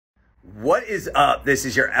What is up? This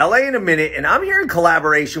is your LA in a minute, and I'm here in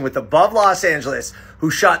collaboration with Above Los Angeles, who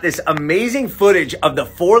shot this amazing footage of the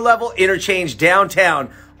four-level interchange downtown,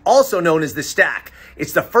 also known as the Stack.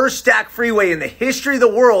 It's the first stack freeway in the history of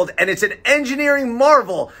the world, and it's an engineering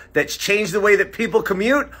marvel that's changed the way that people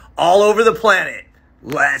commute all over the planet.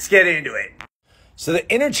 Let's get into it. So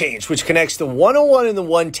the interchange, which connects the 101 and the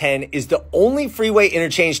 110, is the only freeway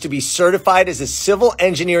interchange to be certified as a civil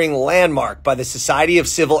engineering landmark by the Society of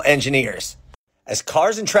Civil Engineers. As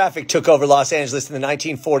cars and traffic took over Los Angeles in the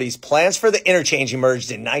 1940s, plans for the interchange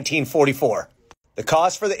emerged in 1944. The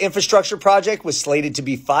cost for the infrastructure project was slated to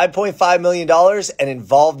be $5.5 million and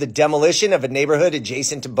involved the demolition of a neighborhood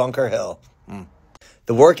adjacent to Bunker Hill.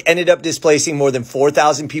 The work ended up displacing more than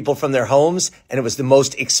 4,000 people from their homes, and it was the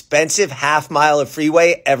most expensive half-mile of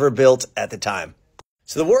freeway ever built at the time.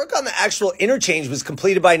 So the work on the actual interchange was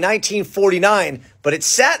completed by 1949, but it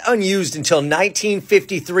sat unused until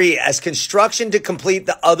 1953 as construction to complete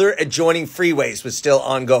the other adjoining freeways was still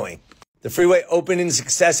ongoing. The freeway opened in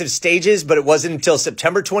successive stages, but it wasn't until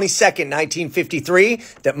September 22nd, 1953,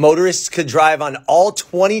 that motorists could drive on all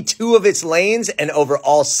 22 of its lanes and over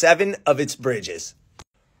all 7 of its bridges.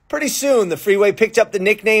 Pretty soon, the freeway picked up the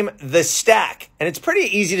nickname The Stack, and it's pretty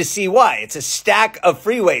easy to see why. It's a stack of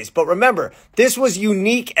freeways, but remember, this was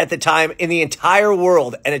unique at the time in the entire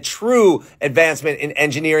world and a true advancement in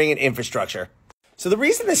engineering and infrastructure. So the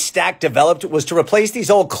reason the Stack developed was to replace these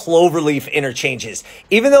old cloverleaf interchanges.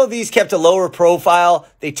 Even though these kept a lower profile,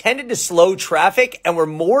 they tended to slow traffic and were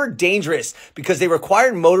more dangerous because they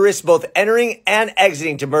required motorists both entering and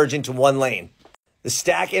exiting to merge into one lane. The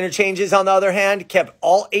Stack interchanges, on the other hand, kept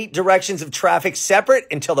all 8 directions of traffic separate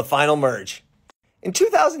until the final merge. In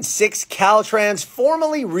 2006, Caltrans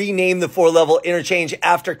formally renamed the four-level interchange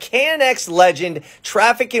after KNX legend,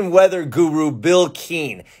 traffic and weather guru Bill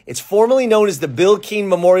Keane. It's formally known as the Bill Keane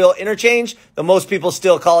Memorial Interchange, though most people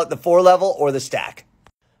still call it the four-level or the Stack.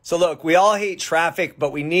 So look, we all hate traffic,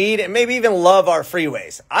 but we need and maybe even love our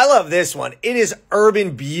freeways. I love this one. It is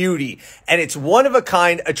urban beauty, and it's one of a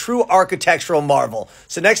kind, a true architectural marvel.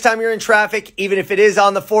 So next time you're in traffic, even if it is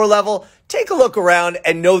on the four-level, take a look around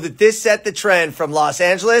and know that this set the trend from Los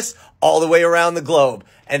Angeles all the way around the globe.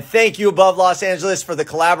 And thank you, Above Los Angeles, for the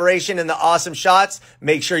collaboration and the awesome shots.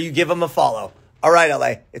 Make sure you give them a follow. All right,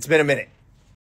 LA, it's been a minute.